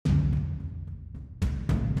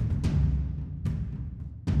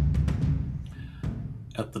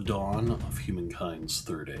At the dawn of humankind's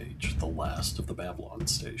third age, the last of the Babylon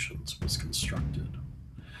stations was constructed.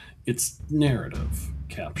 Its narrative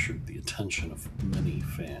captured the attention of many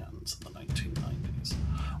fans in the 1990s.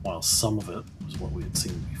 While some of it was what we had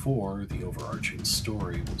seen before, the overarching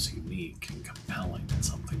story was unique and compelling and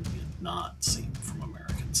something we had not seen from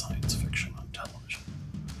American science fiction on television.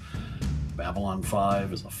 Babylon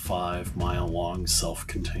 5 is a 5 mile long, self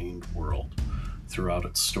contained world. Throughout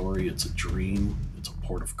its story, it's a dream, it's a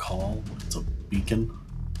port of call, it's a beacon,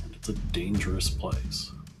 and it's a dangerous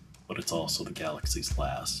place. But it's also the galaxy's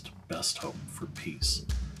last, best hope for peace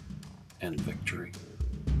and victory.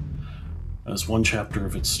 As one chapter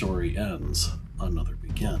of its story ends, another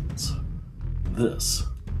begins. This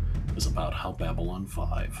is about how Babylon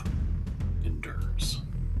 5 endures.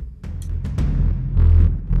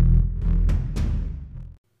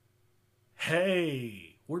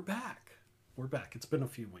 Hey, we're back. We're back. It's been a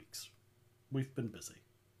few weeks. We've been busy.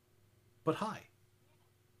 But hi.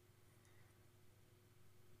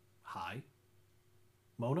 Hi.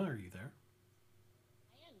 Mona, are you there?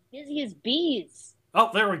 I am busy as bees.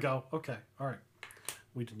 Oh, there we go. Okay. All right.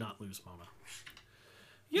 We did not lose Mona.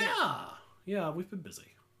 Yeah, we've been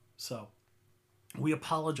busy. So, we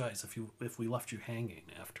apologize if we left you hanging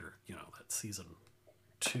after, that season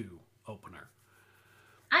 2 opener.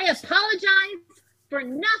 I apologize for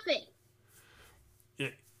nothing.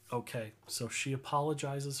 Okay, so she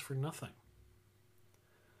apologizes for nothing.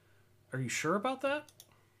 Are you sure about that?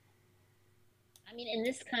 I mean, in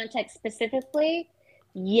this context specifically,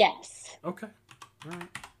 yes. Okay. All right.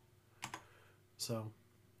 So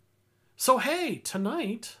hey,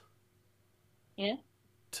 tonight. Yeah.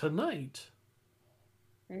 Tonight,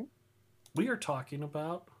 Hmm? we are talking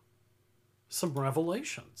about some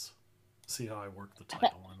revelations. See how I worked the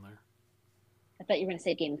title in there? I thought you were going to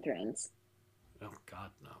say Game of Thrones. Oh God,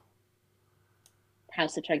 no.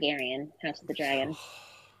 House of Targaryen, House of the Dragon.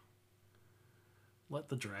 Let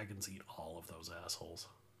the dragons eat all of those assholes.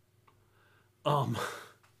 Um,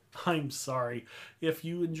 I'm sorry. If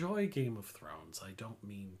you enjoy Game of Thrones, I don't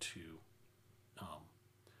mean to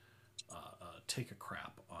take a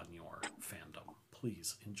crap on your fandom.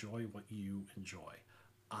 Please enjoy what you enjoy.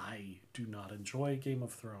 I do not enjoy Game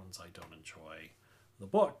of Thrones. I don't enjoy the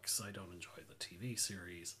books. I don't enjoy the TV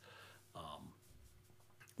series.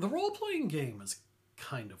 The role-playing game is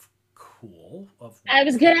kind of cool. I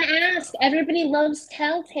was going to ask. Everybody loves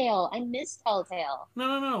Telltale. I miss Telltale.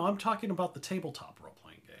 No. I'm talking about the tabletop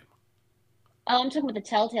role-playing game. Oh, I'm talking about the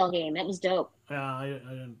Telltale game. That was dope. Yeah, I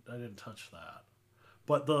didn't touch that.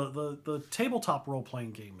 But the tabletop role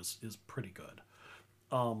playing game is pretty good.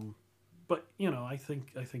 But I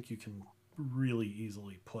think you can really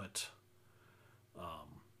easily put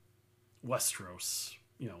Westeros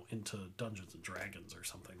into Dungeons and Dragons or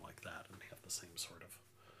something like that and have the same sort of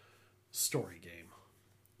story game.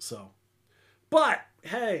 So, but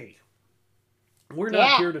hey, we're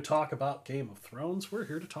not here to talk about Game of Thrones. We're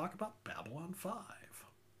here to talk about Babylon 5.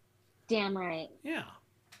 Damn right. Yeah.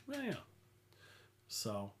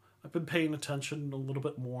 So I've been paying attention a little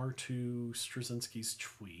bit more to Straczynski's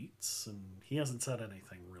tweets, and he hasn't said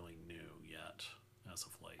anything really new yet as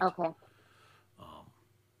of late. Okay.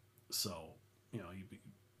 So, he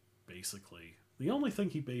basically, the only thing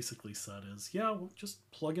he basically said is, yeah, we're just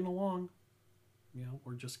plugging along.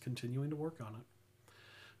 We're just continuing to work on it.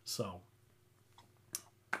 So,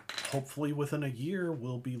 hopefully within a year,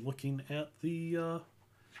 we'll be looking at the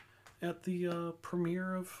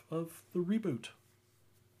premiere of the reboot.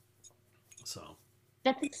 So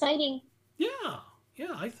that's exciting. Yeah,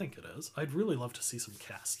 I think it is. I'd really love to see some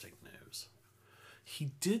casting news.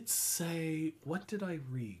 He did say, what did I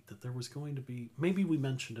read? That there was going to be, maybe we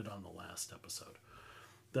mentioned it on the last episode,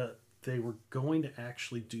 that they were going to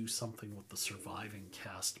actually do something with the surviving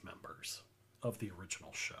cast members of the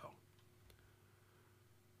original show.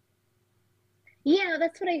 Yeah,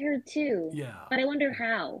 that's what I heard too. Yeah. But I wonder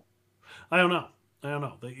how. I don't know.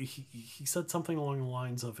 He said something along the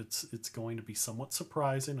lines of it's going to be somewhat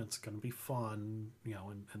surprising. It's going to be fun,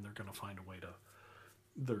 and they're going to find a way to.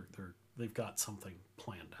 They've got something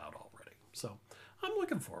planned out already. So I'm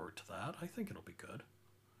looking forward to that. I think it'll be good.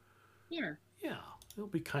 Yeah. Yeah, it'll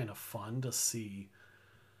be kind of fun to see.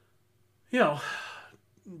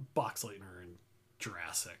 Boxleitner and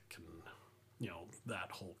Jurassic and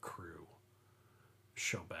that whole crew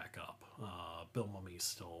show back up. Bill Mummy's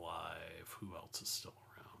still alive. Who else is still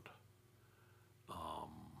around?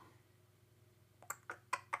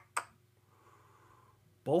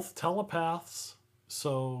 Both telepaths.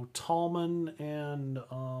 So Tallman and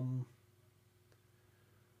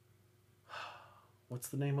What's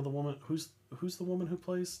the name of the woman? Who's the woman who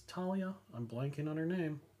plays Talia? I'm blanking on her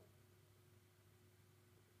name.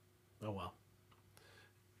 Oh well.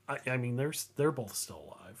 I mean, they're both still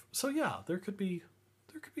alive. So yeah, there could be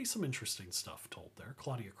some interesting stuff told there.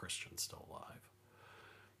 Claudia Christian's still alive.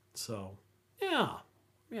 So yeah,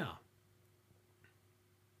 yeah.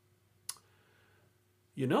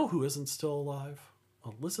 You know who isn't still alive?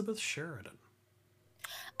 Elizabeth Sheridan.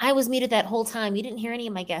 I was muted that whole time. You didn't hear any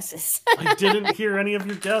of my guesses. I didn't hear any of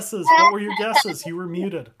your guesses. What were your guesses? You were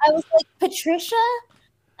muted. I was like, Patricia?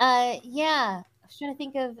 Yeah. I was trying to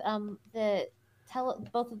think of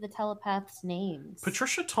both of the telepaths' names.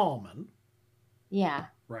 Patricia Tallman. Yeah.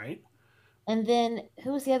 Right. And then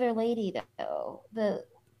who was the other lady though?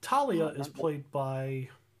 Talia is played by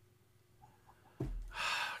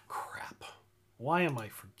crap. Why am I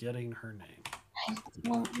forgetting her name? I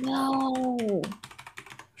don't know.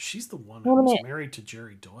 She's the one who was married to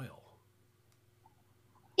Jerry Doyle.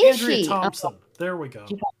 Is Andrea she? Thompson. There we go.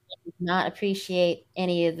 She does not appreciate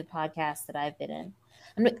any of the podcasts that I've been in.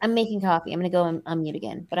 I'm making coffee. I'm going to go and unmute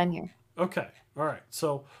again, but I'm here. Okay. All right.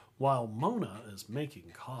 So while Mona is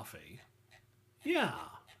making coffee, yeah,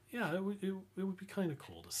 it would be kind of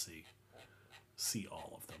cool to see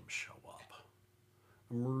all of them show up.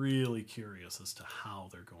 I'm really curious as to how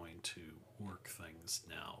they're going to work things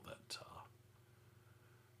now that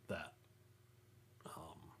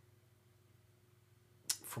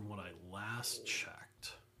from what I last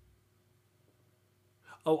checked.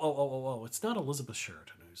 Oh, it's not Elizabeth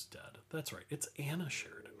Sheridan who's dead. That's right. It's Anna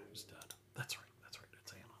Sheridan who's dead. That's right.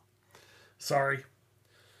 It's Anna. Sorry.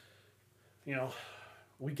 You know,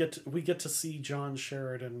 we get to see John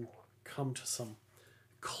Sheridan come to some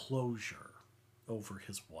closure over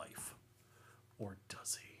his wife. Or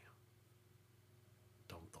does he?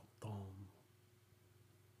 Dum dum dum.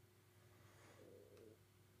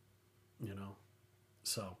 You know?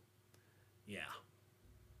 So, yeah.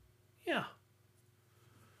 Yeah.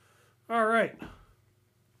 All right.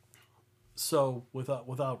 So, without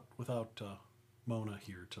Mona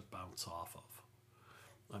here to bounce off of,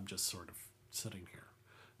 I'm just sort of sitting here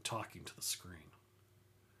talking to the screen.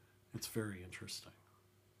 It's very interesting.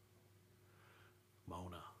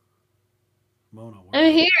 Mona,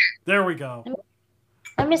 I'm here. There we go.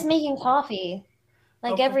 I'm just making coffee,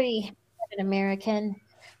 like Okay. every American.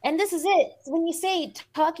 And this is it. When you say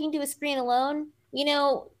talking to a screen alone,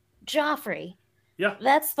 Joffrey. Yeah.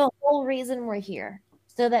 That's the whole reason we're here,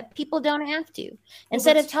 so that people don't have to.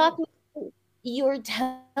 Instead of talking to your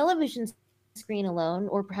television screen alone,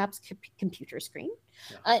 or perhaps computer screen,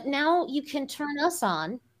 now you can turn us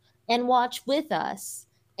on and watch with us.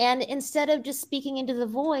 And instead of just speaking into the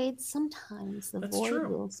void, sometimes the void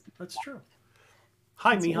will speak. That's true.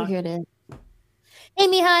 Hi, Mihai. Here it is. Hey,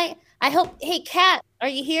 Mihai. Hey, Kat, are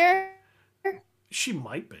you here? She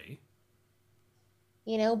might be.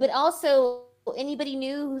 But also anybody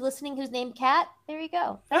new who's listening who's named Kat, there you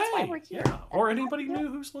go. That's why we're here. Yeah. Or anybody new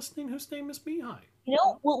who's listening whose name is Mihai.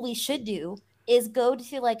 What we should do is go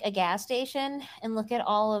to like a gas station and look at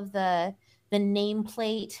all of the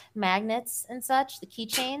nameplate magnets and such, the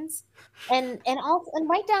keychains, and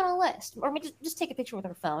write down a list, or just take a picture with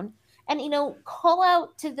our phone and call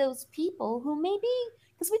out to those people who maybe,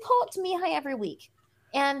 because we call up to Mihai every week,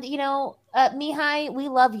 and Mihai, we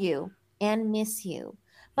love you and miss you,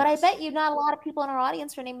 but yes. I bet you not a lot of people in our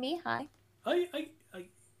audience are named Mihai. I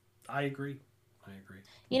agree.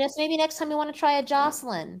 So maybe next time you want to try a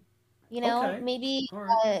Jocelyn, okay. Maybe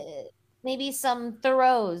right. Maybe some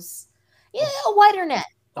Thoreaus. Yeah, a wider net.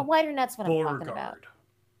 A wider net's what I'm talking about.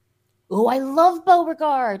 Oh, I love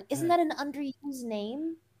Beauregard. Isn't that an underused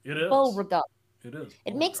name? It is. Beauregard. It is.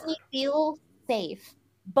 It makes me feel safe.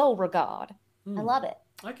 Beauregard. I love it.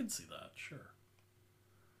 I can see that, sure.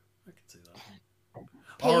 I can see that.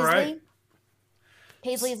 Paisley. All right.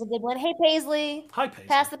 Paisley is a good one. Hey, Paisley. Hi, Paisley.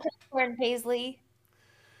 Pass the popcorn, Paisley.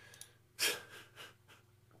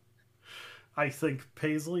 I think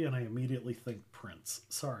Paisley, and I immediately think Prince.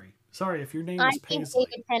 Sorry, if your name is Paisley.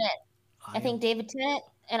 David Tennant. I think David Tennant,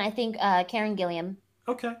 and I think Karen Gilliam.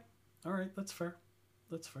 Okay, all right, that's fair.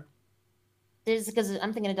 There's because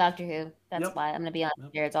I'm thinking of Doctor Who. That's why I'm going to be on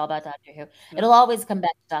here. It's all about Doctor Who. It'll always come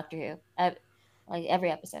back to Doctor Who, like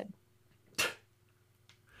every episode.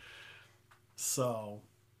 So,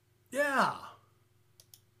 yeah.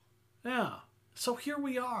 So here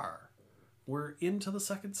we are. We're into the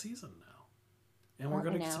second season now, and we're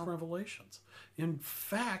going to get some revelations. In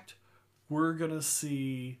fact, we're going to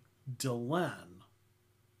see Delenn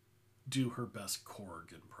do her best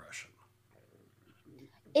Korg impression.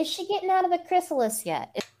 Is she getting out of the chrysalis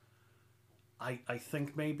yet? I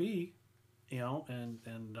think maybe. you know, and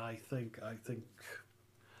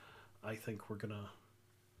I think we're gonna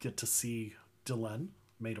get to see Delenn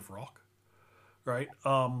made of rock, right?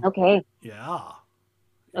 Okay, Yeah,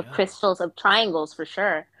 of yeah. crystals, of triangles for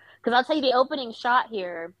sure. Because I'll tell you, the opening shot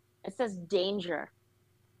here, it says danger.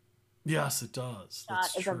 Yes, it does. Shot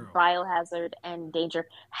That's is a true. biohazard and danger,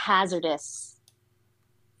 hazardous.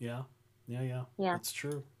 Yeah, yeah, yeah. Yeah. That's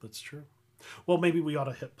true. That's true. Well, maybe we ought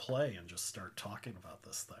to hit play and just start talking about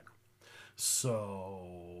this thing.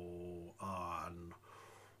 So on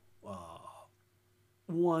uh,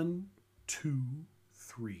 one, two,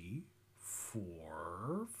 three,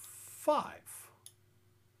 four, five.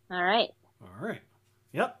 All right. All right.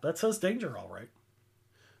 Yep, that says danger. All right.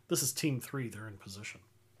 This is team three. They're in position.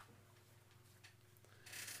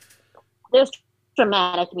 There's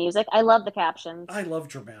dramatic music. I love the captions. I love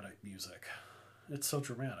dramatic music. It's so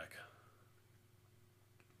dramatic.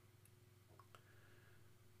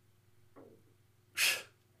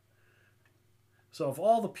 So, of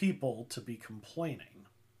all the people to be complaining,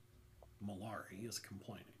 Mollari is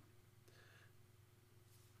complaining.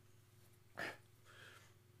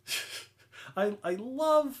 I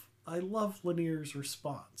love Lanier's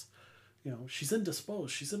response. You know, she's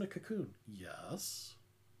indisposed. She's in a cocoon. Yes.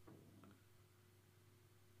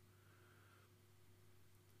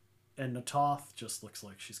 And Natoth just looks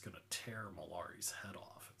like she's gonna tear Mollari's head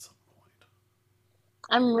off at some point.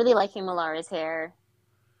 I'm really liking Malara's hair.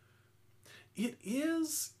 It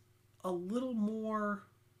is a little more.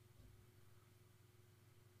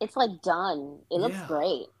 It's like done. It looks Yeah,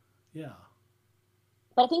 great. yeah.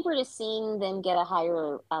 But I think we're just seeing them get a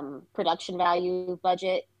higher production value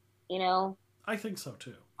budget, you know, I think so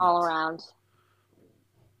too. all Yes. around.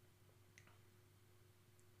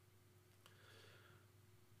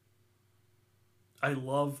 I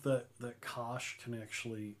love that Kosh can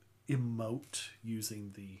actually emote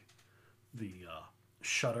using the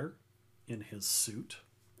shutter in his suit.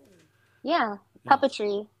 Yeah. Yeah,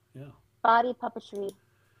 Puppetry, yeah. body puppetry.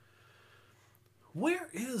 Where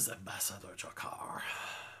is Ambassador Jakar?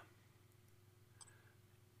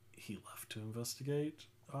 He left to investigate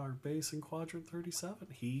our base in Quadrant 37.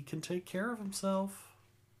 He can take care of himself.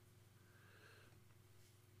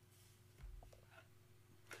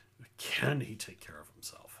 Can he take care of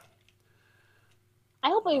himself? I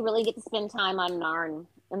hope we really get to spend time on Narn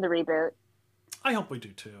in the reboot. I hope we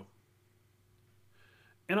do too.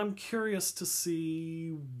 And I'm curious to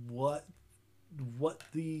see what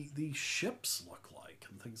the ships look like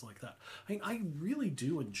and things like that. I really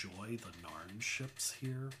do enjoy the Narn ships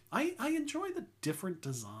here. I enjoy the different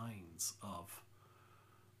designs of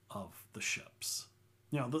the ships.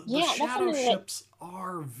 You know, the Yeah, that's shadow something that, ships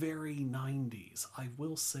are very 90s. I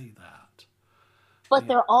will say that. but Yeah,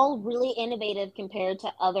 they're all really innovative compared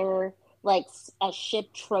to other like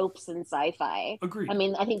ship tropes in sci-fi. I agreed.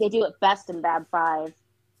 mean, I think they do it best in Bab 5.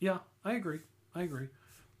 Yeah, I agree. I agree.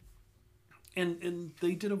 And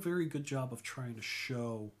they did a very good job of trying to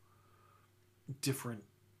show different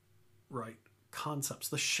right concepts.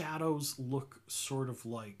 The shadows look sort of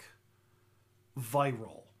like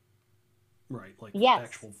viral, right? Like Yes.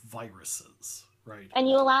 actual viruses, right? And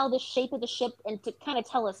you allow the shape of the ship and to kind of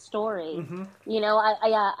tell a story. Mm-hmm. You know,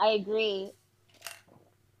 I agree.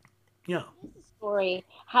 Yeah, Story.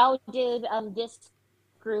 How did this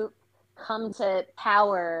group come to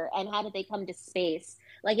power, and how did they come to space?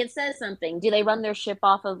 Like it says something. Do they run their ship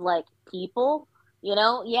off of like people? You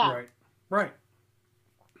know? Yeah. right, right.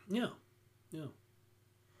 Yeah, yeah,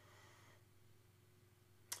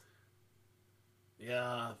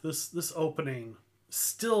 yeah. This opening,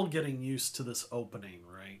 still getting used to this opening,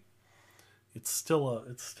 right? It's still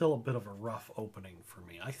a bit of a rough opening for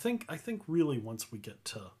me. I think really once we get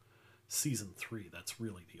to season three, that's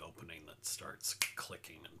really the opening that starts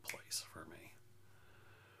clicking in place for me.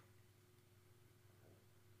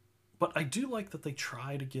 But I do like that they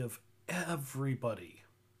try to give everybody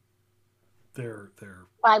their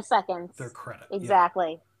 5 seconds. credit. Yeah.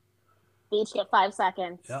 Exactly. They each get 5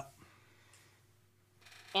 seconds. Yep.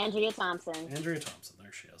 Andrea Thompson. Andrea Thompson,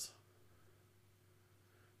 there she is.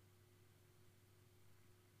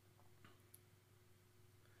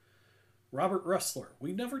 Robert Ressler.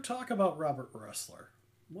 We never talk about Robert Ressler.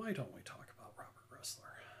 Why don't we talk about Robert Ressler?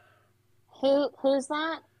 Who's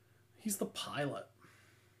that? He's the pilot.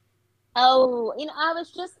 Oh, I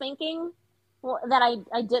was just thinking that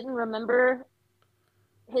I didn't remember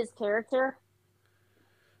his character.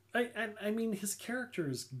 I mean, his character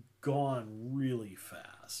is gone really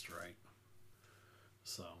fast, right?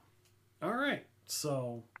 So, all right.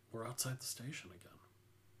 So we're outside the station again.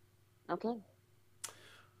 Okay.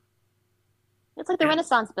 It's like the And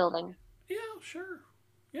Renaissance building. yeah, sure.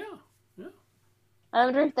 Yeah, yeah. I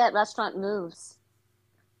wonder if that restaurant moves.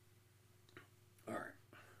 All right.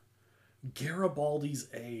 Garibaldi's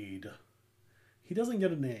Aid. He doesn't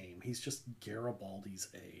get a name. He's just Garibaldi's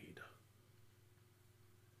Aid.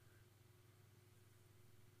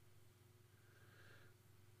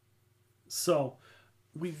 So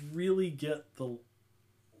we really get the,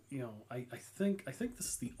 I think this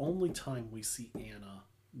is the only time we see Anna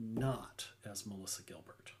not as Melissa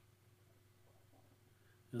Gilbert.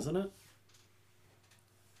 Isn't it?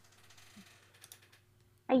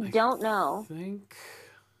 I don't know. I think.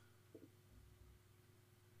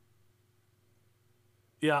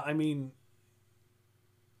 Yeah, I mean,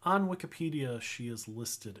 on Wikipedia, she is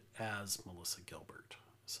listed as Melissa Gilbert.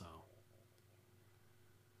 So,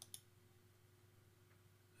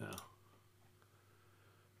 yeah.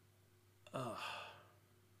 Uh,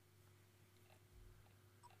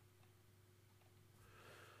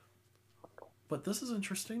 but this is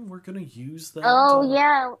interesting. We're going to use that. Oh,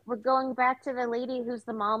 yeah. We're going back to the lady who's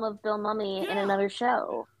the mom of Bill Mummy in Yeah. another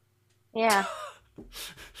show. Yeah.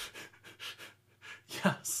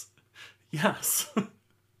 Yes. Yes.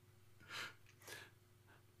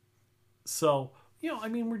 So, I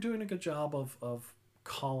mean, we're doing a good job of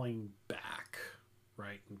calling back,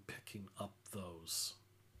 right? And picking up those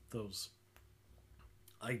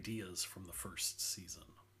ideas from the first season.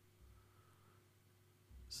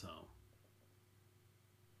 So,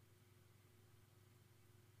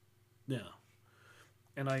 yeah.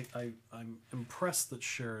 And I'm impressed that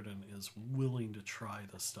Sheridan is willing to try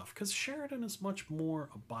this stuff, because Sheridan is much more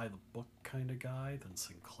a by the book kind of guy than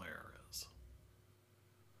Sinclair is.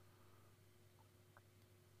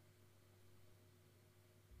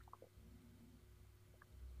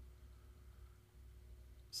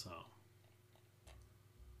 So,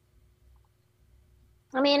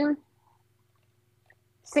 I mean,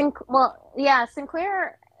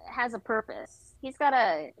 Sinclair has a purpose. He's got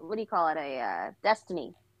a, what do you call it, a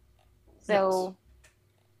destiny. So, yes.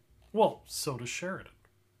 Well, so does Sheridan.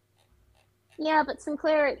 yeah, but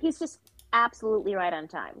Sinclair, he's just absolutely right on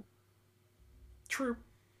time. True.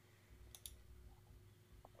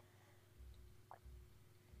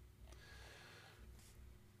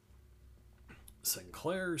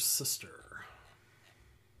 Sinclair's sister.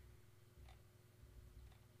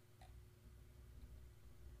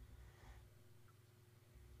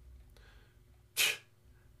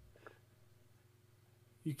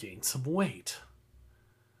 You gained some weight.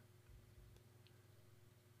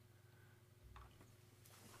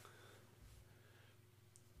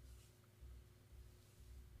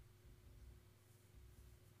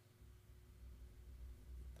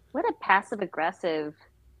 What a passive aggressive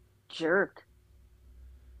jerk.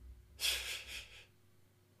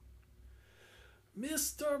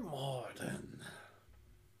 Mr. Morden.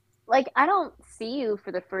 Like, I don't see you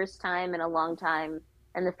for the first time in a long time,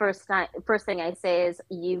 and the first thing I say is,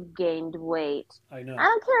 you've gained weight. I know. I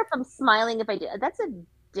don't care if I'm smiling if I do. That's a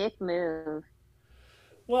dick move.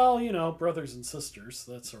 Well, brothers and sisters,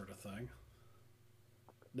 that sort of thing.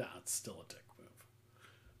 Nah, it's still a dick move.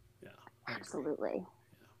 Yeah. Absolutely. Yeah.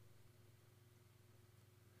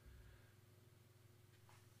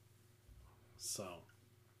 So,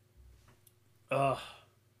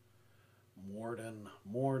 Morden.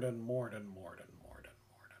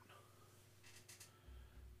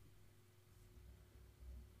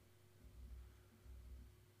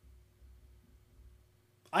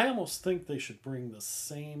 I almost think they should bring the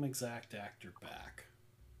same exact actor back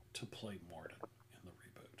to play Morden in the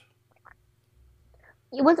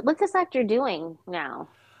reboot. What's this actor doing now?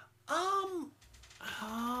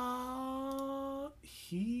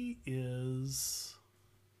 He is.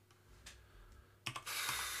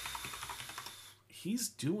 He's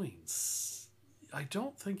doing. I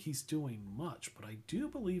don't think he's doing much, but I do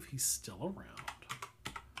believe he's still around.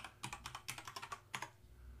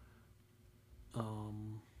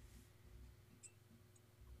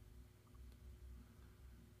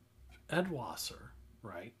 Ed Wasser,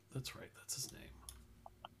 right? That's right. That's his name.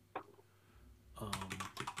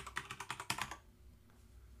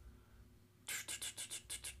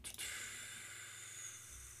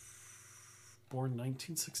 Born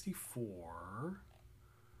 1964.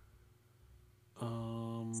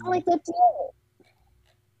 It's only 15.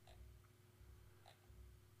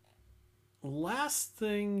 Last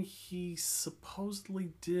thing he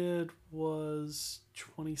supposedly did was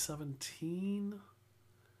 2017.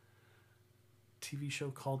 TV show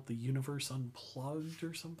called The Universe Unplugged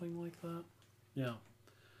or something like that. Yeah.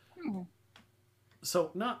 So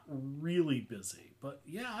not really busy, but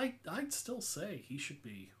yeah, I'd still say he should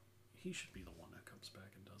be the one that comes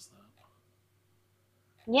back and does that.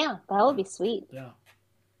 Yeah, that would be sweet. Yeah.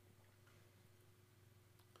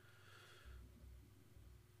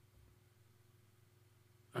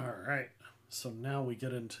 right. So now we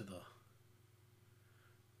get into the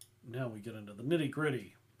nitty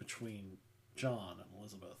gritty between John and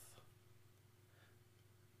Elizabeth.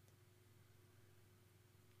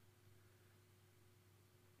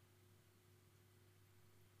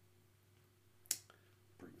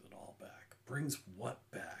 Brings it all back. Brings what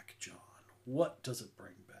back, John? What does it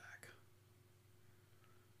bring back?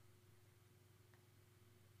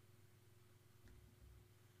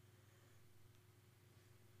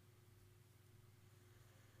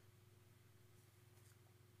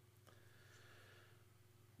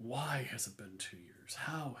 Why has it been 2 years?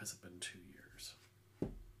 How has it been 2 years?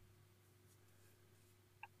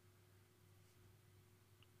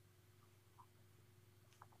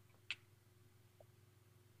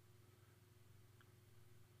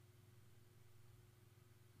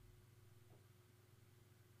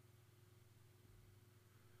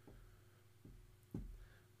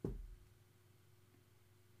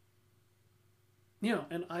 You know,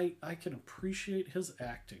 and I can appreciate his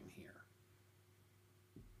acting here.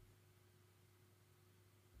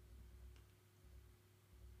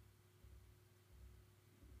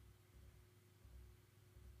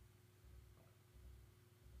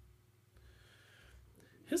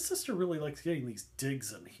 His sister really likes getting these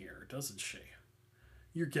digs in here, doesn't she?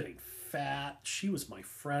 You're getting fat. She was my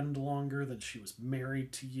friend longer than she was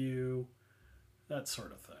married to you. That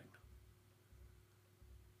sort of thing.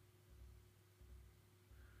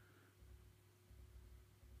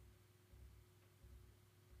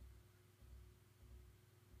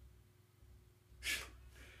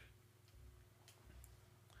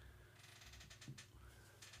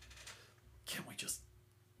 Can't we just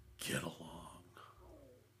get along?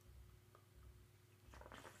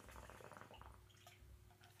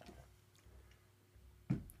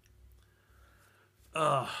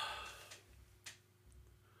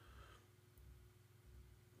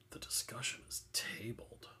 The discussion is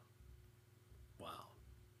tabled. Wow.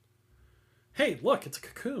 Hey, look, it's a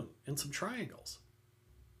cocoon and some triangles.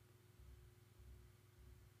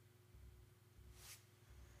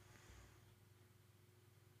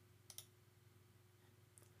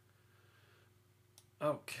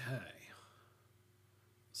 Okay.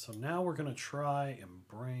 So now we're going to try and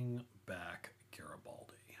bring back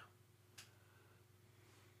Garibaldi.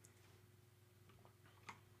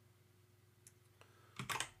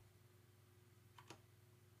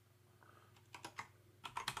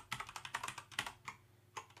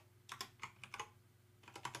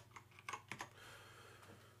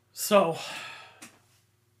 So,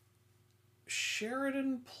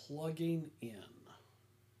 Sheridan plugging in.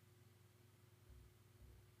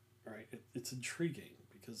 All right, it's intriguing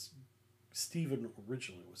because Stephen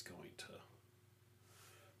originally was going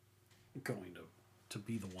to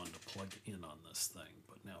be the one to plug in on this thing,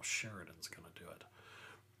 but now Sheridan's going to do it.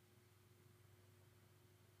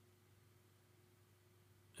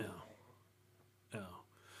 Yeah.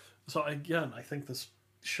 So again, I think this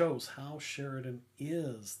shows how Sheridan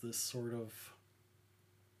is this sort of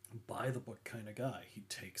by the book kind of guy. He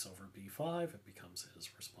takes over B5, it becomes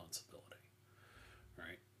his responsibility.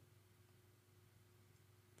 Right?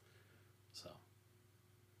 So,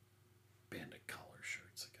 bandit collar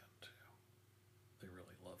shirts again, too. They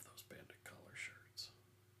really love those bandit collar shirts.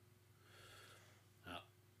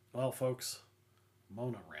 Well, folks,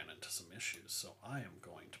 Mona ran into some issues, so I am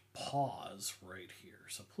going to pause right here.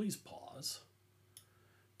 So please pause.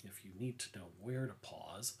 If you need to know where to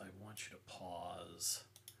pause, I want you to pause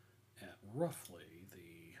at roughly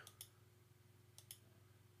the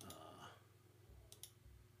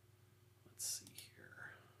let's see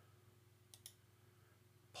here.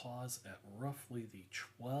 Pause at roughly the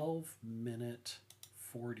 12-minute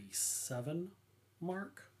 47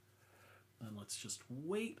 mark. And let's just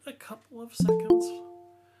wait a couple of seconds.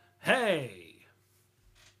 Hey!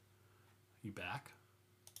 You back?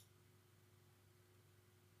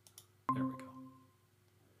 There we go.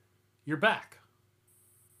 You're back.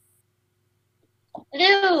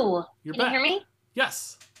 Hello. You're Can back. you hear me?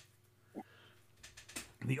 Yes.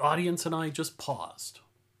 The audience and I just paused.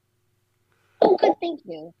 Oh, good. Thank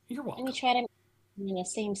you. You're welcome. Let me try to be in the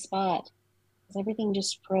same spot because everything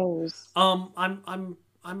just froze.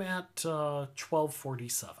 I'm at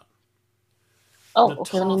 12:47. Oh, The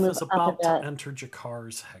okay. Let me Toph move is up about a to bit. enter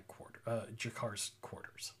Jakar's Jakar's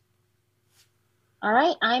quarters. All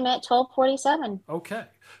right, I'm at 12:47. Okay,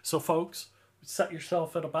 so folks, set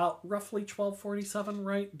yourself at about roughly 12:47.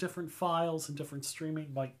 Right, different files and different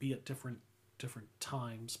streaming might be at different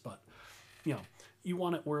times, but you know, you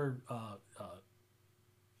want it where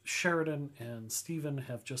Sheridan and Stephen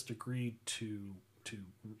have just agreed to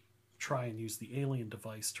try and use the alien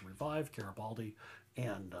device to revive Garibaldi,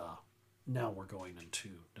 and now we're going into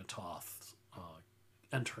Natoth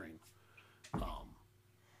entering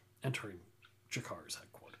Jakar's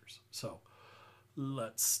headquarters. So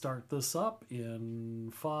let's start this up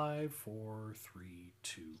in 5, 4, 3,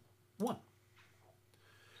 2, 1.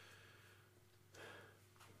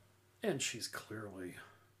 And she's clearly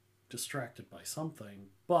distracted by something,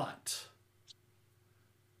 but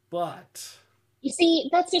You see,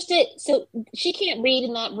 that's just it. So she can't read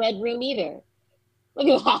in that red room either. Look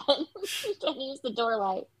at that. She can't use the door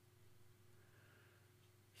light.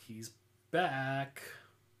 he's back.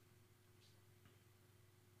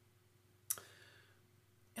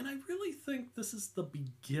 And I really think this is the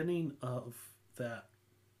beginning of that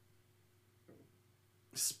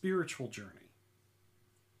spiritual journey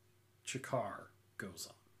Jakar goes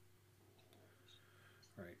on.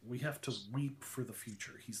 Right? We have to weep for the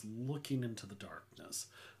future. He's looking into the darkness.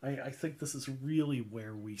 I think this is really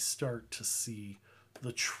where we start to see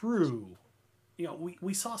the true.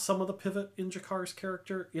 We saw some of the pivot in Jakar's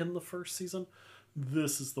character in the first season.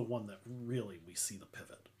 This is the one that really we see the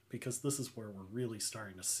pivot, because this is where we're really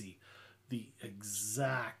starting to see the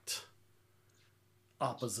exact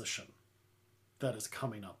opposition that is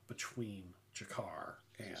coming up between Jakar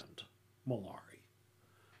and Mollari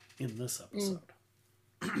in this episode.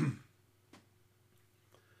 And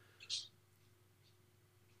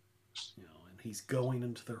he's going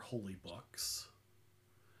into their holy books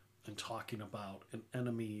and talking about an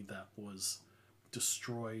enemy that was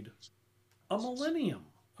destroyed a millennium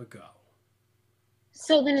ago.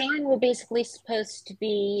 So the Narn were basically supposed to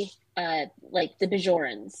be like the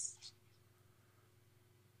Bajorans.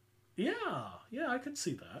 Yeah, I could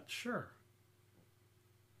see that. Sure.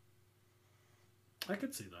 I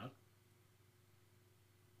could see that.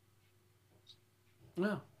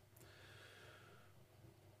 Yeah.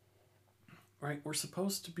 Right, we're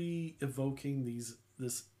supposed to be evoking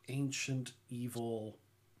this ancient, evil,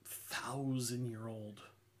 1,000-year-old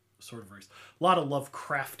sort of race. A lot of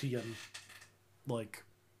Lovecraftian,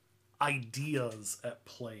 ideas at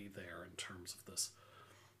play there in terms of this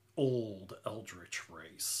old eldritch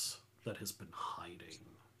race that has been hiding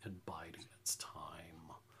and biding its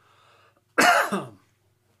time.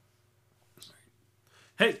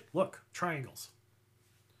 Hey, look, triangles.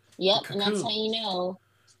 Yep, and that's how you know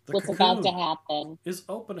what's cocoon about to happen. Is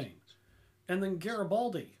opening. And then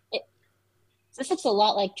Garibaldi. This looks a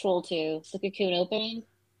lot like Troll 2, the cocoon opening.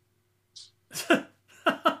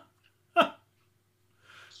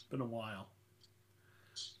 Been a while.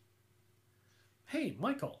 Hey,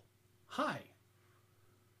 Michael. Hi.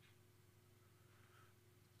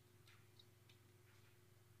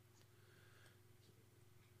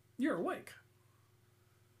 You're awake.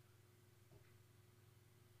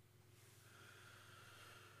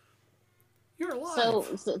 You're alive.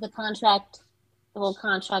 So the whole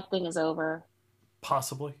contract thing is over.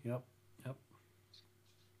 Possibly, yep.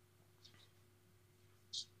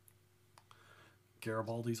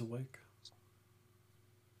 Garibaldi's awake.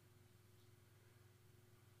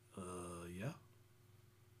 Yeah.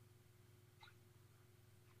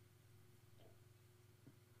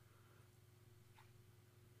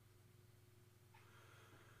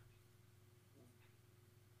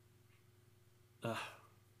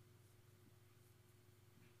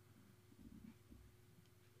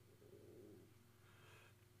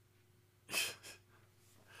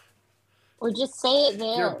 Or just say it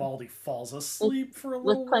there. Garibaldi falls asleep for a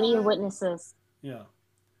little with plenty while. of witnesses. Yeah.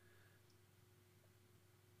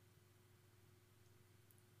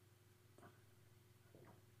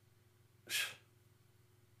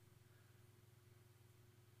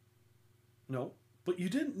 No, but you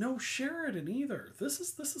didn't know Sheridan either. This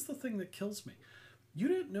is the thing that kills me. You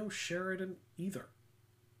didn't know Sheridan either.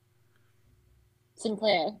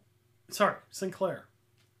 Sinclair. Sorry, Sinclair.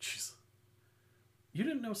 Jeez. You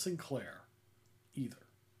didn't know Sinclair either.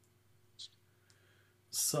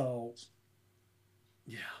 So,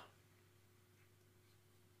 yeah.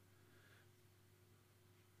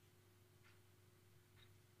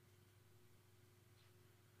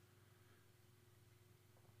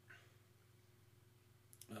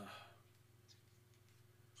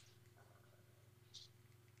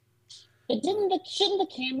 But shouldn't the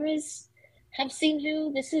cameras have seen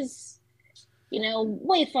who? This is,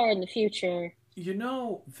 way far in the future.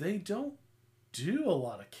 They don't do a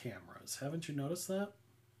lot of cameras. Haven't you noticed that?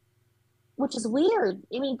 Which is weird.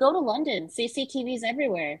 I mean, go to London. CCTVs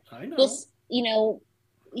everywhere. I know. This,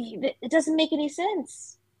 it doesn't make any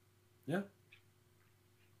sense. Yeah.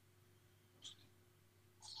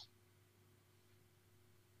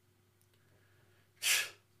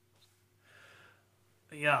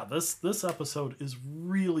 Yeah, this episode is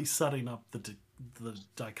really setting up the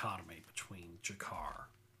dichotomy between Jakar.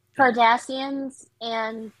 Cardassians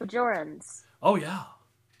and Bajorans. Oh yeah,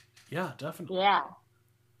 yeah, definitely. Yeah.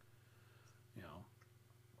 You know,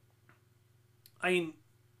 I mean,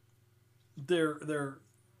 they're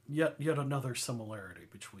yet another similarity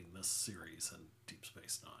between this series and Deep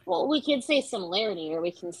Space Nine. Well, we can say similarity, or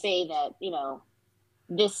we can say that,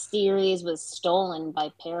 this series was stolen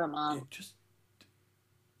by Paramount. It just,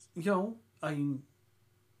 I mean,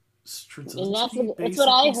 And that's Straczynski what I basically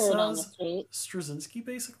heard on the says street. Straczynski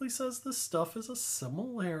basically says this stuff is a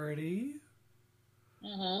similarity.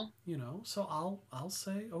 Uh-huh. So I'll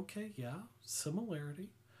say okay, yeah, similarity.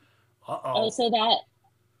 Oh, so that.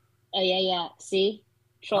 Oh, yeah. See?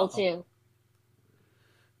 Troll 2.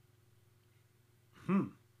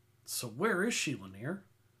 So where is she, Lanier?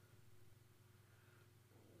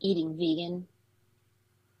 Eating vegan.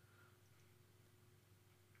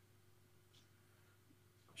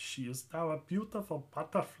 She is now a beautiful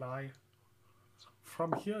butterfly.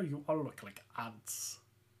 From here, you all look like ants.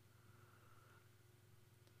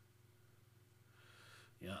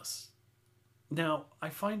 Yes. Now, I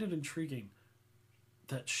find it intriguing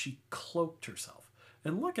that she cloaked herself.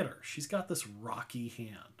 And look at her. She's got this rocky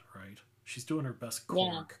hand, right? She's doing her best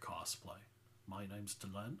Korg cosplay. My name's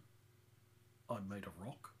Delenn. I'm made of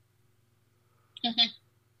rock.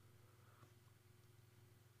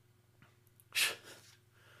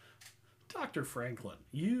 Dr. Franklin,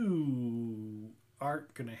 you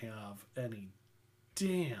aren't going to have any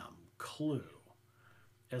damn clue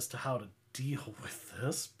as to how to deal with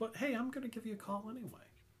this, but hey, I'm going to give you a call anyway.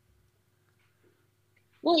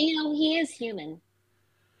 Well, he is human.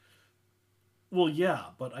 Well, yeah,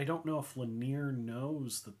 but I don't know if Lanier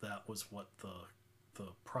knows that was what the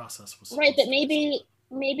process was. Right, but maybe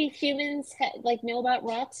humans know about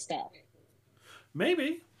rock stuff.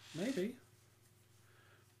 Maybe.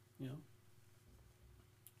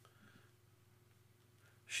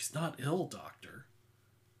 She's not ill, Doctor.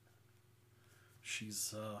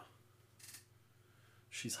 She's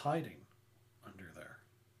hiding under there.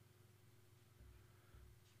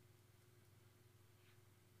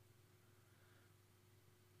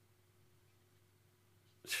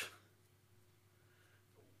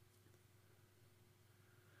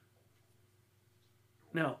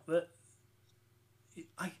 Now,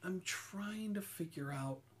 I'm trying to figure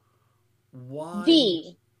out why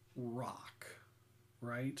V. rock,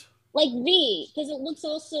 right? Like V, because it looks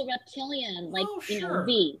also reptilian, sure.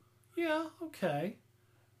 V. Yeah, okay.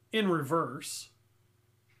 In reverse,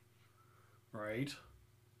 right?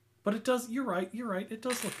 But it does, you're right, it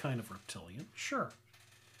does look kind of reptilian. Sure.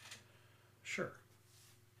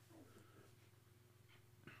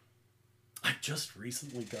 I just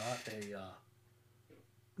recently got a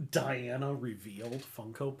Diana revealed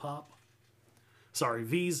Funko Pop. Sorry,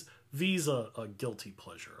 V's a guilty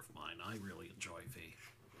pleasure of mine. I really enjoy V.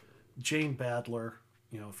 Jane Badler,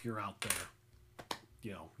 if you're out there,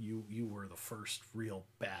 you were the first real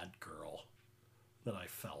bad girl that I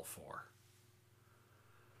fell for.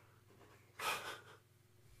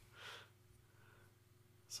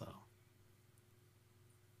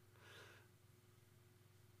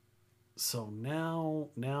 So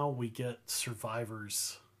now we get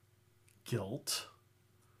Survivor's guilt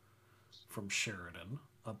from Sheridan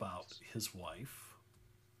about his wife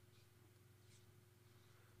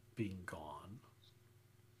being gone.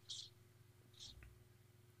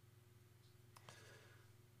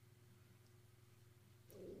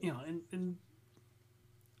 And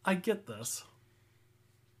I get this.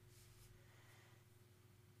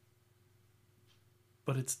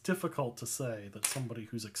 But it's difficult to say that somebody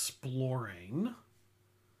who's exploring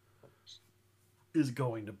is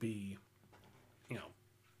going to be,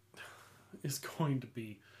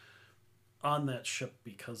 on that ship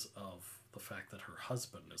because of the fact that her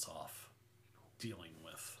husband is off dealing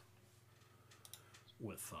with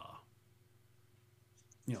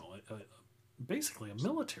basically a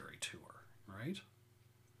military tour, right?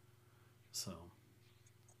 So.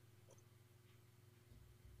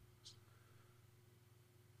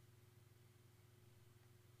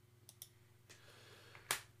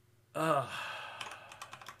 I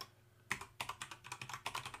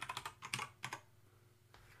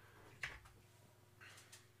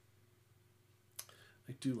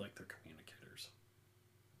do like their communicators.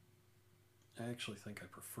 I actually think I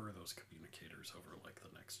prefer those communicators over like the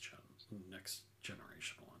next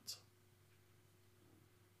generation ones.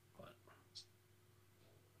 But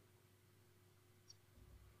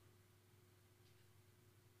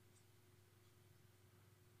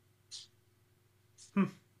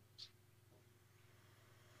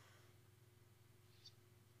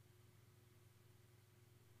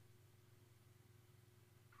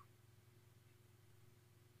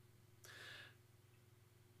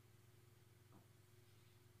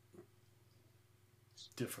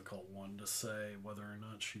difficult one to say whether or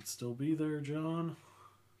not she'd still be there, John.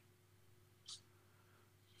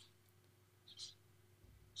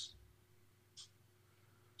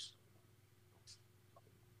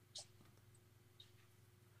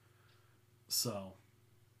 So,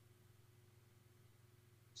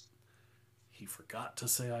 he forgot to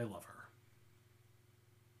say I love her.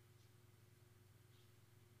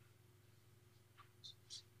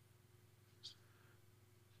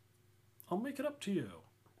 I'll make it up to you.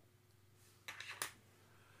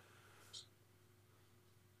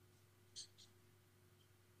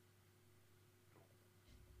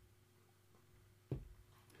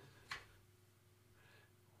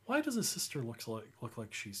 Why does his sister look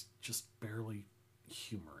like she's just barely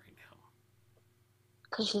humoring him?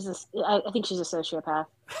 Because I think she's a sociopath.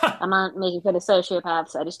 I'm not making fun of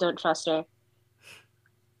sociopaths. I just don't trust her.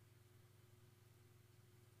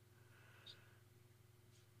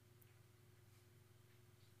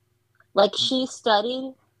 Like, she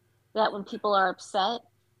studied that when people are upset,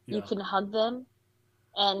 Yeah. you can hug them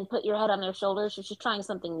and put your head on their shoulders. So she's trying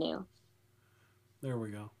something new. There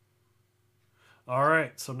we go. All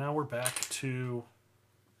right, so now we're back to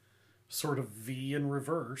sort of V in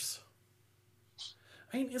reverse.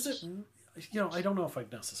 I mean, is it, I don't know if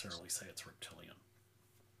I'd necessarily say it's reptilian.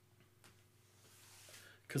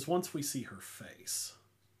 Because once we see her face,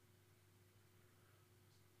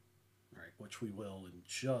 all right, which we will in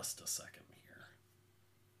just a second here.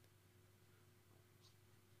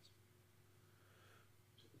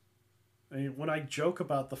 I mean, when I joke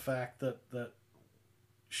about the fact that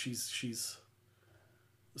she's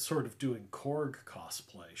sort of doing Korg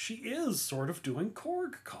cosplay, she is sort of doing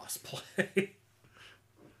Korg cosplay.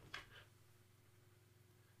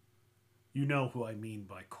 You know who I mean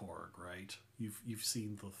by Korg, right? You've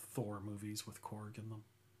seen the Thor movies with Korg in them?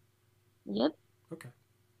 Yep. Okay.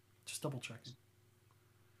 Just double checking.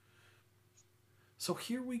 So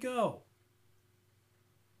here we go.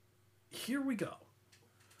 Here we go.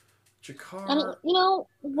 G'Kar. And,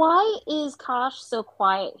 why is Kosh so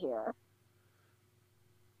quiet here?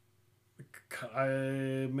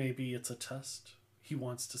 Maybe it's a test. He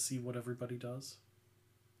wants to see what everybody does.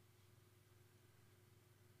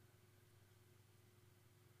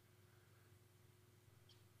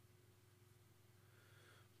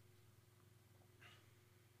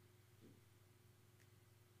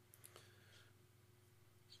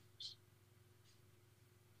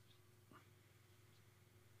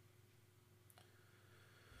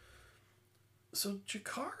 So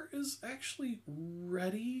G'Kar is actually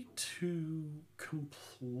ready to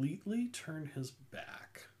completely turn his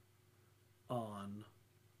back on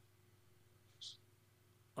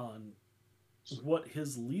what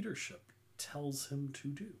his leadership tells him to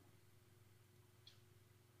do.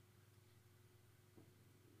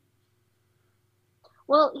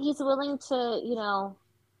 Well, he's willing to,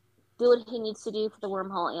 do what he needs to do for the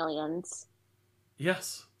wormhole aliens.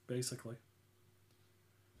 Yes, basically.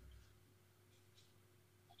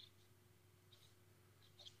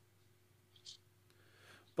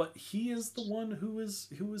 But he is the one who is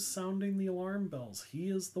sounding the alarm bells. He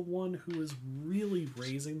is the one who is really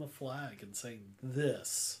raising the flag and saying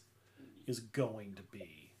this is going to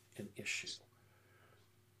be an issue.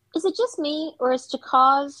 Is it just me, or is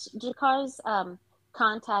Jakar's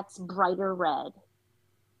contacts brighter red?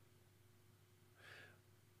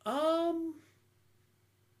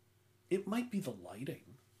 It might be the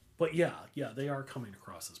lighting, but yeah, they are coming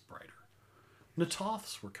across as brighter.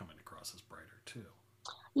 Natoth's were coming across as brighter too.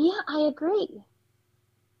 Yeah, I agree.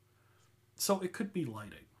 So it could be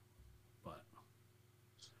lighting, but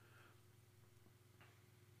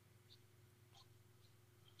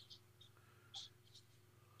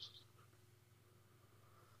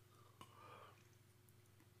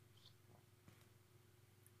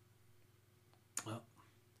well,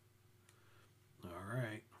 all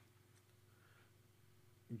right.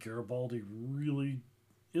 Garibaldi really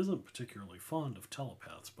isn't particularly fond of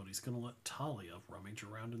telepaths, but he's going to let Talia rummage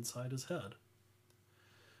around inside his head,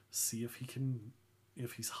 see if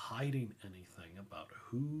he's hiding anything about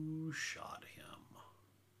who shot him.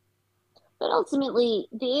 But ultimately,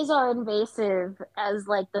 these are invasive as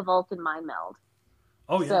like the Vulcan mind meld.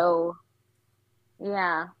 Oh yeah. So,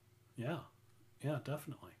 yeah. Yeah,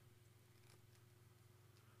 definitely.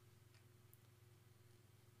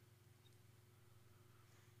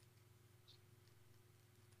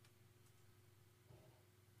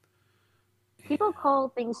 People call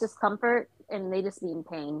things discomfort, and they just mean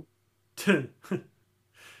pain.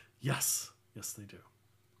 Yes, they do.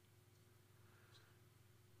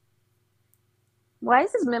 Why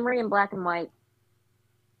is his memory in black and white?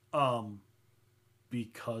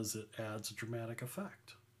 because it adds a dramatic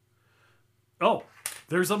effect. Oh,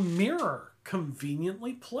 there's a mirror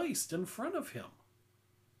conveniently placed in front of him.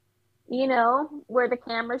 You know, where the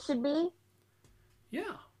camera should be.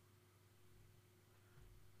 Yeah.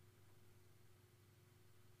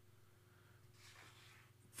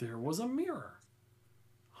 There was a mirror.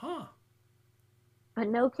 Huh. But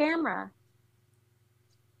no camera.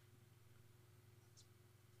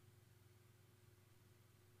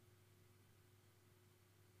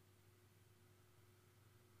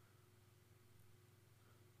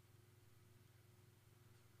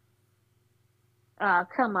 Oh,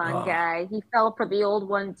 come on, guy. He fell for the old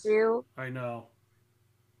one, too. I know.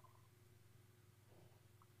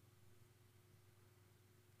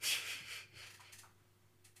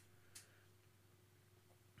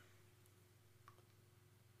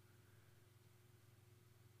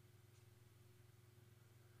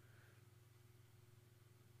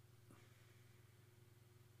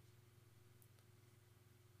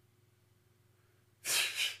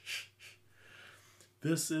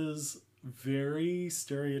 This is very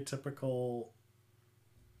stereotypical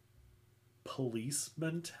police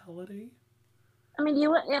mentality. I mean, you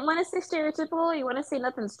want to say stereotypical, or you want to say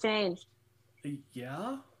nothing's changed?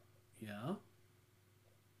 Yeah. Yeah.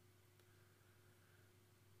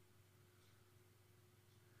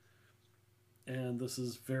 And this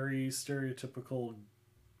is very stereotypical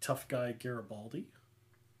tough guy Garibaldi.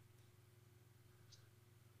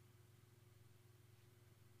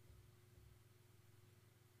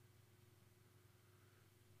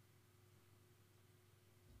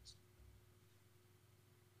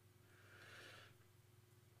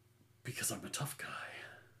 Because I'm a tough guy.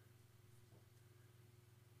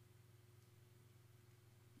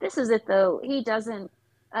 This is it, though. He doesn't.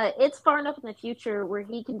 It's far enough in the future where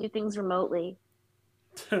he can do things remotely.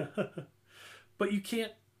 But you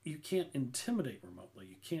can't intimidate remotely.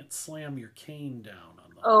 You can't slam your cane down on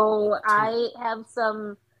the. Oh, on the I have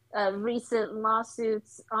some recent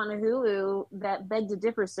lawsuits on Hulu that beg to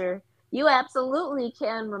differ, sir. You absolutely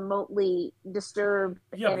can remotely disturb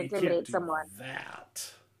yeah, and but you intimidate can't do someone.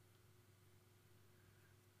 that.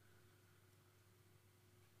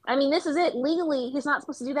 I mean, this is it. Legally, he's not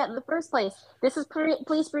supposed to do that in the first place. This is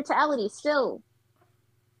police brutality still.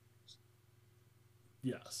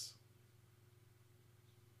 Yes.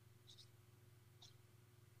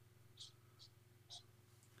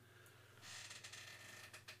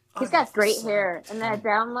 He's got great hair, and that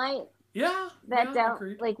downlight. Yeah. That yeah, down,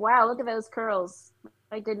 agreed. like, wow, look at those curls.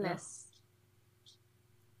 My goodness.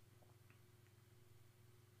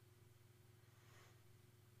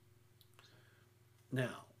 Yeah.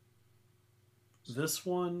 Now, this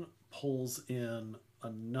one pulls in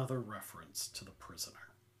another reference to The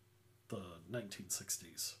Prisoner, the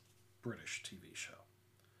 1960s British TV show.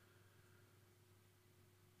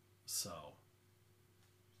 So,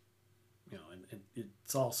 you know, and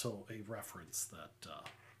it's also a reference that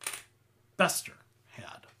Bester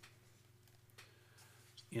had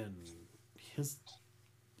in his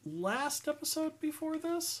last episode before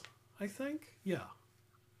this, I think. Yeah.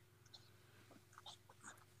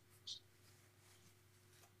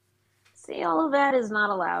 See, all of that is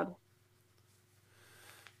not allowed.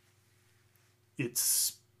 It's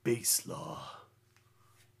space law.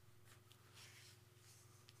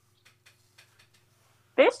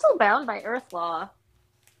 They're still bound by Earth law.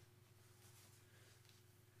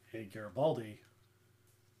 Hey, Garibaldi.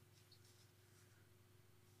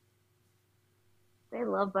 They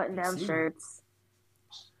love button-down Be shirts.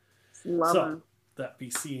 Love so, them. that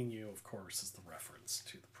be seeing you, of course, is the reference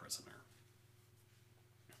to The Prisoner.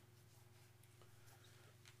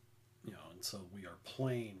 You know, and so we are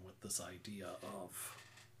playing with this idea of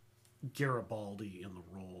Garibaldi in the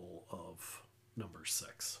role of number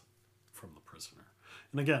 6 from The Prisoner.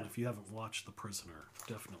 And again, if you haven't watched The Prisoner,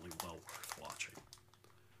 definitely well worth watching.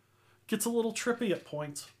 Gets a little trippy at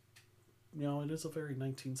points. You know, it is a very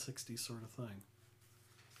 1960s sort of thing.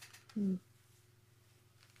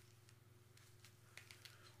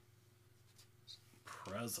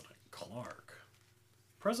 President Clark.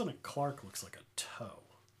 President Clark looks like a toe.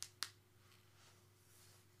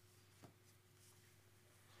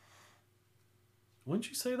 Wouldn't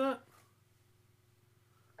you say that?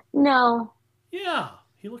 No. Yeah,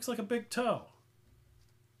 he looks like a big toe.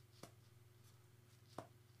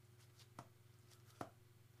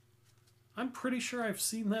 I'm pretty sure I've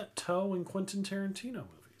seen that toe in Quentin Tarantino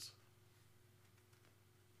movies.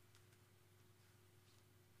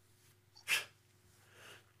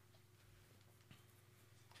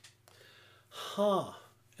 Huh.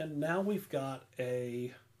 And now we've got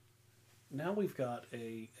a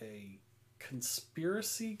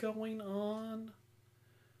conspiracy going on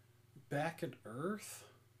Back at Earth?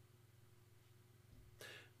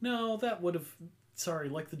 No, that would have. Sorry,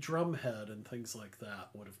 like the Drumhead and things like that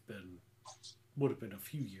would have been a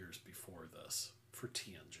few years before this for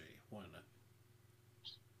TNG, wouldn't it?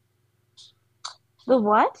 The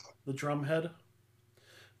what? The Drumhead,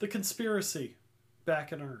 the conspiracy,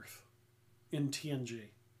 back in Earth, in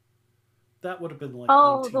TNG. That would have been like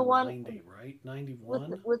Oh, the 1990, one right?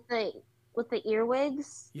 with 91. with the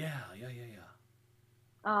earwigs. Yeah.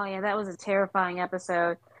 Oh yeah, that was a terrifying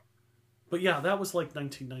episode. But yeah, that was like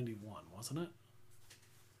 1991, wasn't it?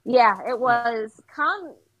 Yeah, it was.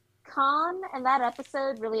 Khan and that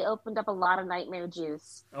episode really opened up a lot of nightmare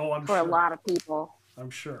juice Oh, I'm for sure. a lot of people.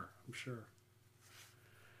 I'm sure.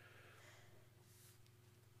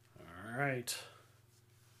 All right.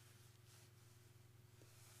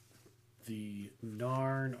 The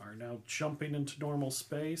Narn are now jumping into normal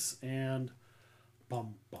space, and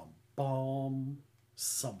bum, bum, bum.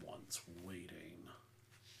 Someone's waiting.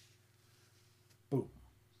 Boom.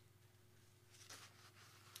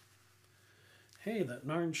 Hey, that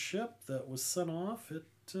Narn ship that was sent off, it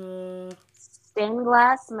Stained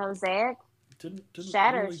glass mosaic. didn't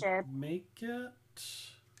Shadow really ship. make it.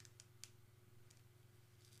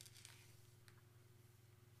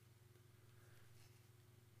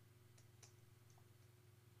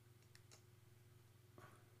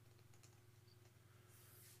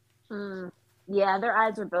 Yeah, their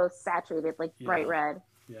eyes were both saturated, like bright Yeah. red.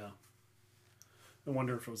 Yeah. I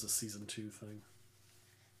wonder if it was a season 2 thing.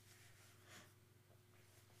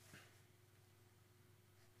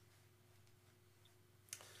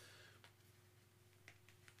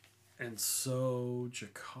 And so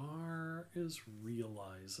Jakar is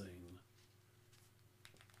realizing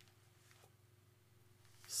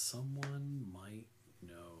someone might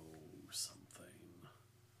know something.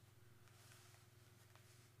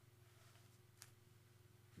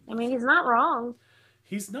 I mean, he's not wrong.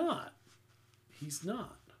 He's not.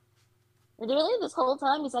 Really, this whole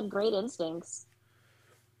time he's had great instincts.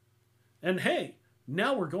 And hey,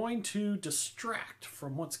 now we're going to distract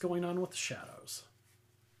from what's going on with the shadows.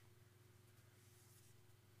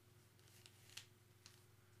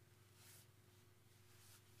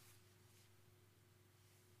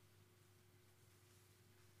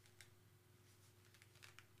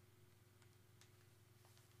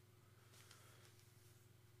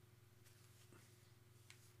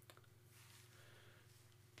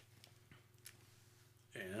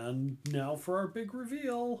 And now for our big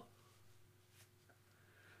reveal.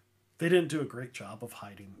 They didn't do a great job of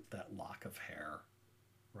hiding that lock of hair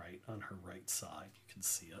right on her right side. You can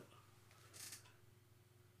see it.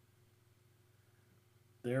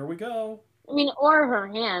 There we go. I mean, or her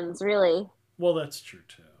hands, really. Well, that's true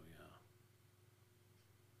too, yeah.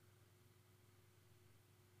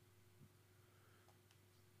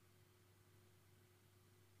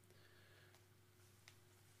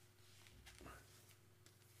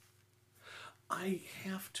 I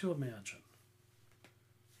have to imagine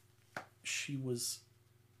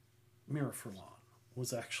Mira Furlan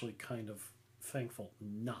was actually kind of thankful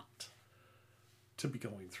not to be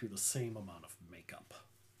going through the same amount of makeup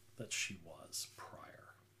that she was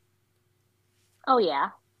prior. Oh, yeah.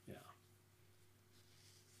 Yeah.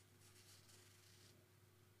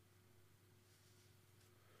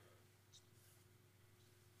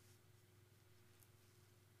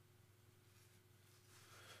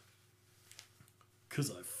 Because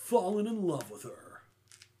I've fallen in love with her.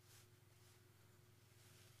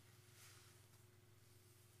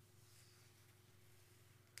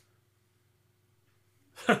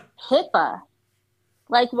 HIPAA.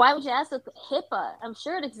 Like, why would you ask the HIPAA? I'm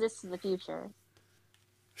sure it exists in the future.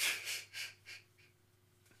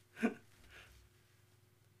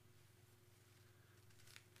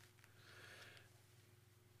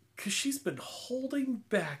 Because she's been holding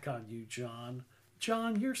back on you, John.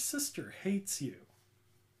 John, your sister hates you.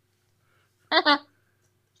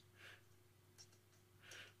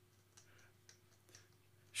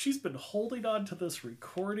 She's been holding on to this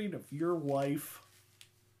recording of your wife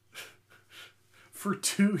for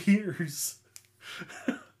 2 years.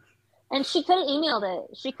 And she could have emailed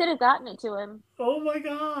it. She could have gotten it to him. Oh my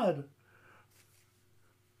god.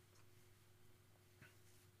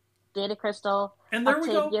 Data crystal. And there we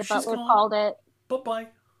go. Octavia She's Butler gone. called it. Bye-bye.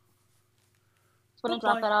 Just want to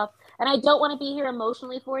drop that off. And I don't want to be here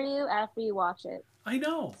emotionally for you after you watch it. I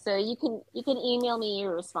know. So you can email me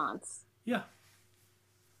your response. Yeah.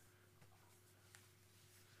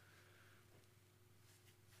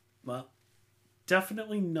 Well,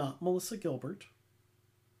 definitely not Melissa Gilbert.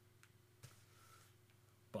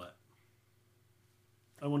 But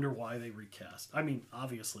I wonder why they recast. I mean,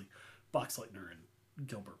 obviously, Boxleitner and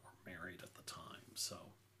Gilbert were married. married at the time, so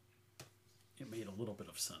it made a little bit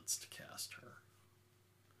of sense to cast her.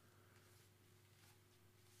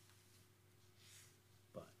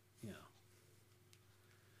 But, yeah.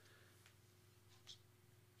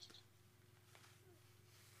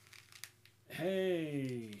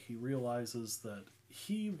 Hey, he realizes that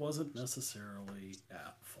he wasn't necessarily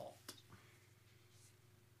at fault.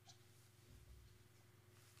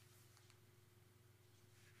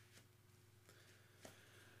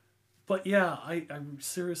 But yeah, I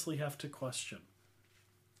seriously have to question.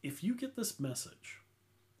 If you get this message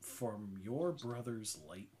from your brother's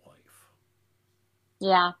late wife,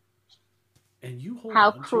 Yeah. and you hold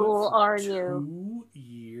How on cruel to it for are you? 2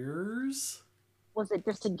 years, Was it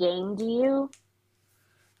just a game to you?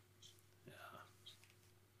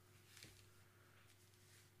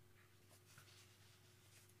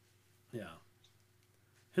 yeah,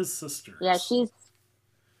 his sisters. Yeah,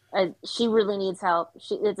 she really needs help.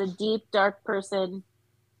 It's a deep, dark person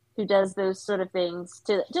who does those sort of things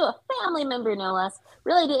to a family member, no less.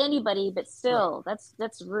 Really to anybody, but still,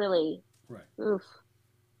 that's really Right. oof,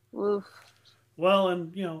 oof. Well,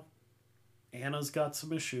 and Anna's got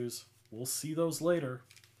some issues. We'll see those later.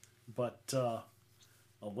 But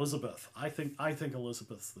Elizabeth, I think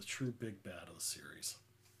Elizabeth's the true big bad of the series.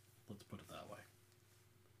 Let's put it that way.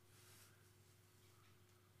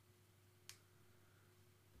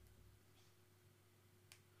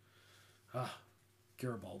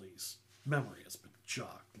 Garibaldi's memory has been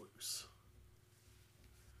jogged loose.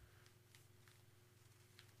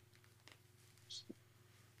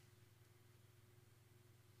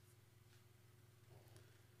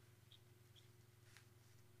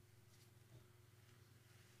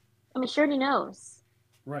 I mean, she already knows.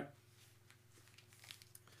 Right.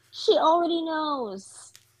 She already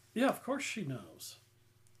knows. Yeah, of course she knows.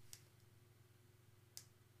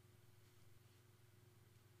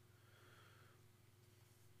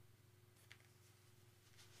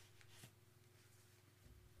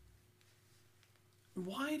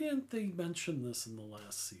 Why didn't they mention this in the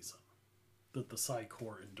last season? That the Psi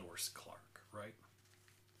Corps endorsed Clark, right?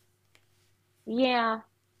 Yeah.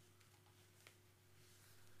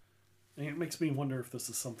 And it makes me wonder if this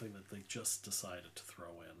is something that they just decided to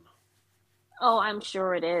throw in. Oh, I'm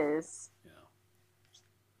sure it is. Yeah.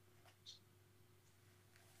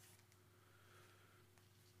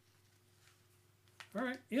 All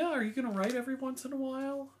right. Yeah, are you going to write every once in a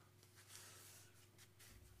while?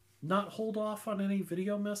 Not hold off on any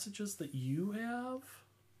video messages that you have?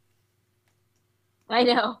 I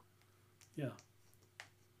know. Yeah.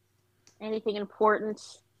 Anything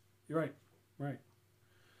important? You're right. Right.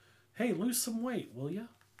 Hey, lose some weight, will you?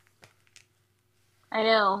 I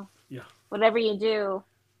know. Yeah. Whatever you do.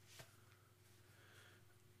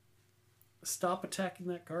 Stop attacking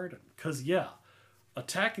that garden. Because, yeah,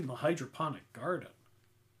 attacking the hydroponic garden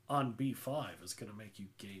on B5 is going to make you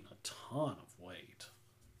gain a ton of weight.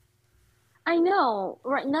 I know.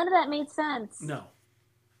 Right. None of that made sense. No.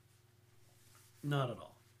 Not at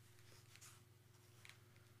all.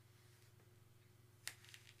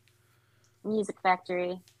 Music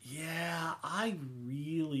Factory. Yeah, I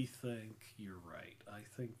really think you're right. I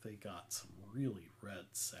think they got some really red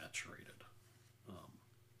saturated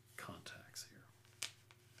contacts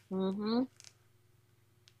here. Mm-hmm.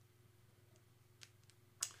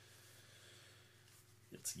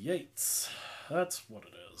 It's Yeats. That's what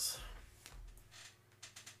it is.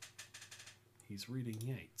 He's reading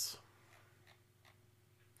Yeats.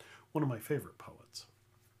 One of my favorite poets.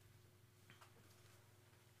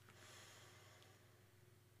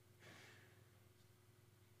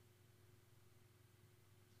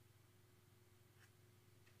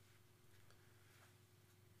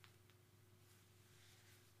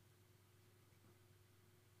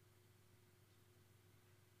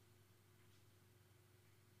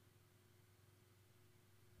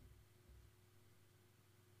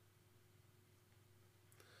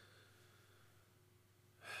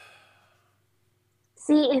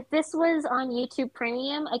 See, if this was on YouTube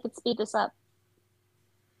Premium, I could speed this up.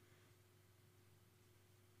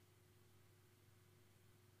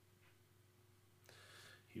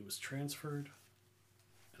 He was transferred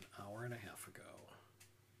an hour and a half ago.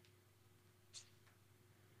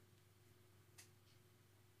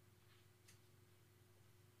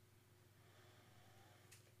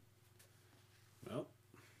 Nope.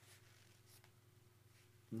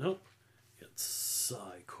 Nope. It's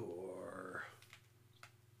Psi Corps.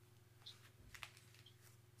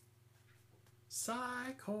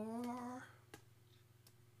 Psi Corps.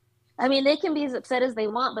 I mean, they can be as upset as they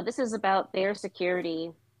want, but this is about their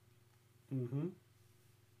security.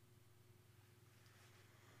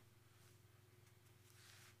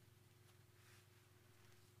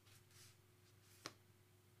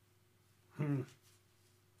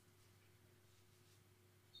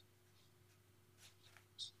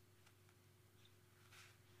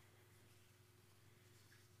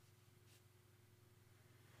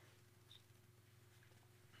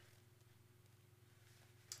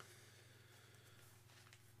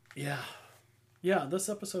 Yeah, this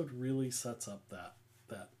episode really sets up that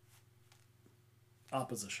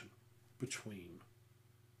opposition between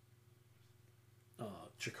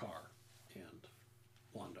Jakar and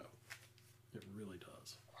Londo. It really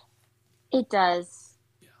does. It does.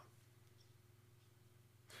 Yeah.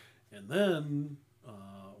 And then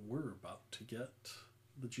we're about to get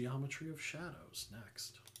the Geometry of Shadows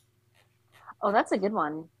next. Oh, that's a good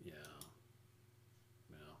one. Yeah.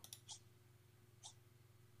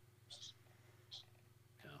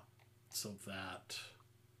 So that...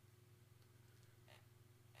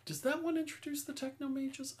 Does that one introduce the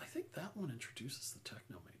Technomages? I think that one introduces the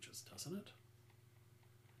Technomages, doesn't it?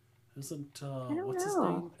 Isn't, what's his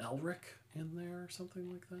name? Elric in there or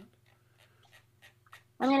something like that?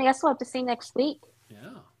 I mean, I guess we'll have to see next week.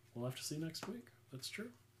 Yeah, we'll have to see next week. That's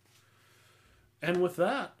true. And with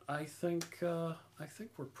that, I think we're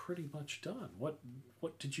pretty much done. What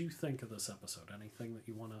did you think of this episode? Anything that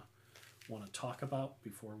you want to talk about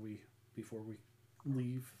before we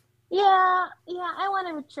leave? Yeah, I want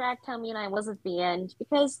to retract how mean I was at the end,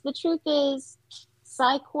 because the truth is,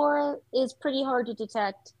 Psycor is pretty hard to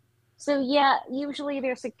detect. So yeah, usually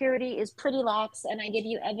their security is pretty lax, and I give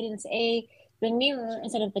you evidence A, the mirror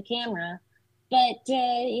instead of the camera. But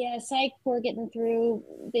yeah, Psycor getting through,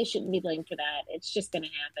 they shouldn't be blamed for that. It's just going to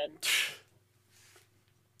happen.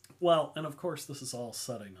 Well, and of course, this is all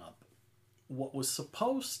setting up what was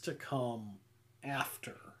supposed to come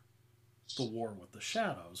after the war with the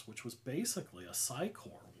Shadows, which was basically a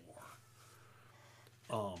Psycor war.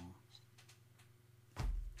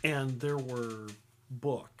 And there were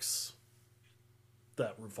books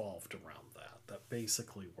that revolved around that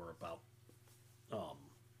basically were about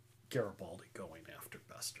Garibaldi going after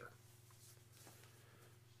Bester.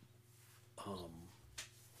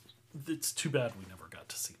 It's too bad we never got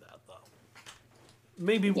to see that, though.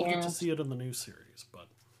 Maybe we'll get to see it in the new series, but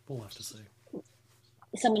we'll have to see.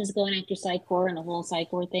 Someone's going after Psycor and the whole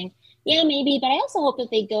Psycor thing. Yeah, maybe, but I also hope that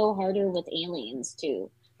they go harder with aliens,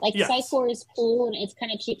 too. Like, yes. Psycor is cool, and it's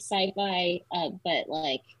kind of cheap sci-fi, but,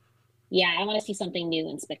 like, yeah, I want to see something new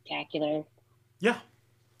and spectacular. Yeah,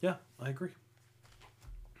 I agree.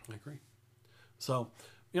 So,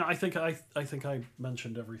 I think I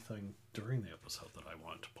mentioned everything during the episode that I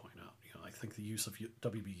wanted to point out. I think the use of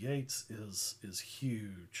W.B. Yeats is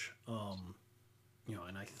huge. And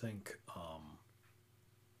I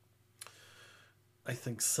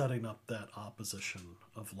think setting up that opposition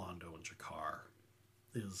of Londo and Jakar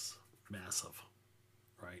is massive,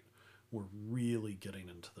 right? We're really getting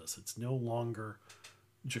into this. It's no longer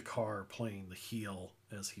Jakar playing the heel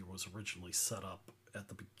as he was originally set up at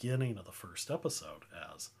the beginning of the first episode,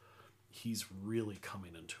 as he's really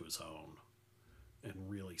coming into his own and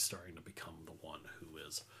really starting to become the one who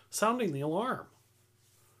is sounding the alarm,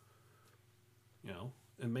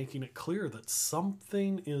 and making it clear that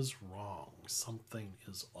something is wrong, something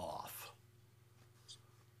is off.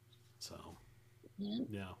 So,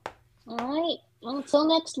 yeah. All right. Until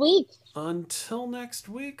next week. Until next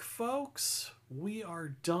week, folks. We are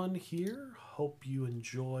done here. Hope you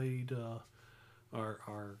enjoyed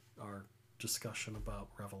our discussion about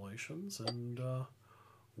Revelations, and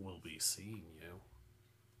we'll be seeing you.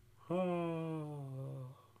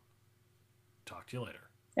 Talk to you later.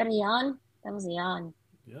 Is that a yawn? That was a yawn.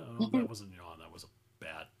 Yeah, that wasn't a yawn. That was a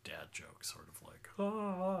bad dad joke, sort of like,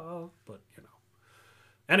 but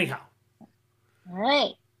Anyhow. All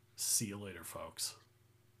right. See you later, folks.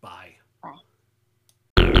 Bye. Bye.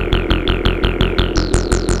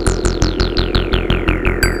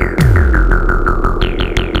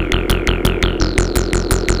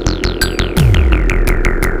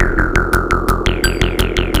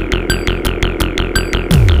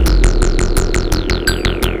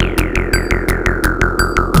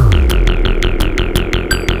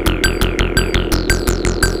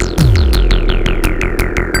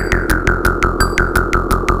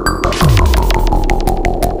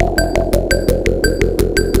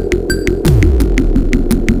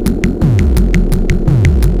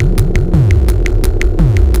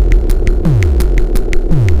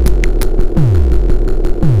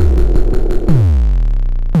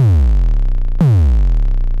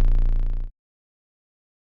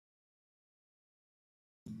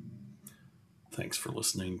 Thanks for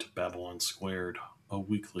listening to Babylon Squared, a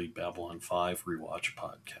weekly Babylon 5 rewatch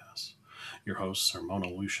podcast. Your hosts are Mona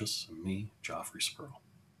Lucius and me, Joffrey Spurl.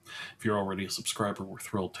 If you're already a subscriber, we're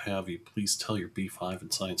thrilled to have you. Please tell your B5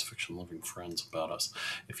 and science fiction loving friends about us.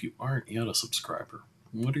 If you aren't yet a subscriber,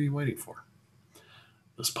 what are you waiting for?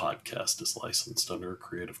 This podcast is licensed under a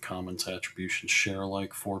Creative Commons Attribution Share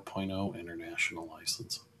Alike 4.0 international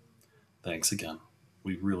license. Thanks again.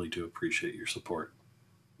 We really do appreciate your support.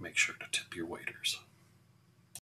 Make sure to tip your waiters.